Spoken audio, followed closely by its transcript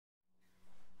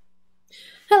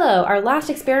Hello, our last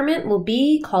experiment will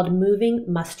be called moving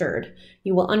mustard.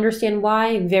 You will understand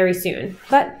why very soon,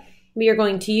 but we are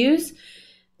going to use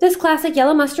this classic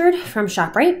yellow mustard from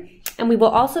ShopRite, and we will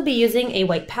also be using a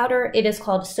white powder. It is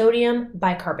called sodium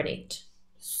bicarbonate.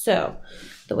 So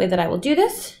the way that I will do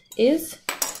this is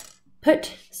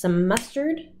put some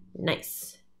mustard,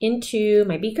 nice, into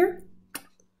my beaker.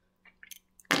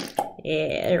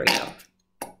 Yeah, there we go.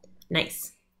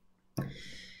 Nice.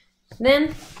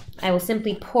 Then I will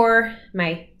simply pour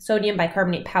my sodium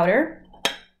bicarbonate powder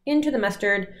into the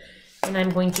mustard, and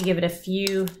I'm going to give it a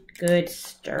few good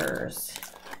stirs.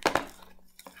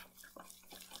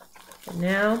 And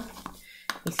now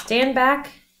we stand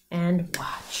back and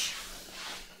watch.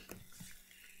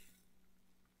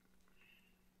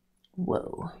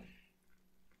 Whoa.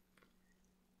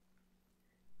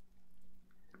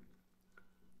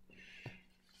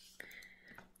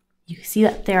 You can see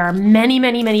that there are many,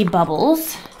 many, many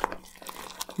bubbles.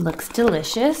 Looks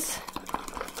delicious.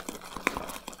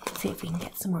 Let's see if we can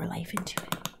get some more life into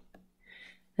it.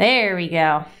 There we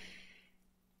go.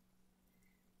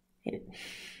 It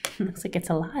looks like it's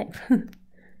alive.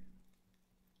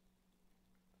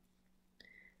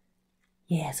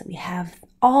 Yeah, so we have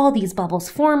all these bubbles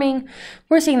forming.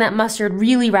 We're seeing that mustard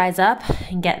really rise up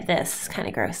and get this. Kind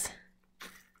of gross.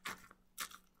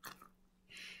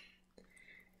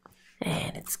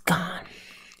 And it's gone.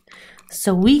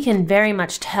 So we can very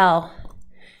much tell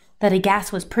that a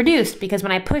gas was produced because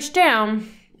when I pushed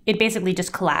down, it basically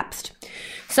just collapsed.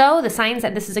 So the signs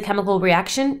that this is a chemical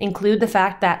reaction include the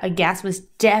fact that a gas was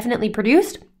definitely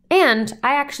produced, and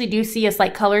I actually do see a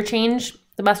slight color change.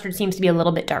 The mustard seems to be a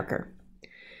little bit darker.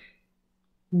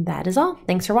 That is all.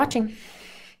 Thanks for watching.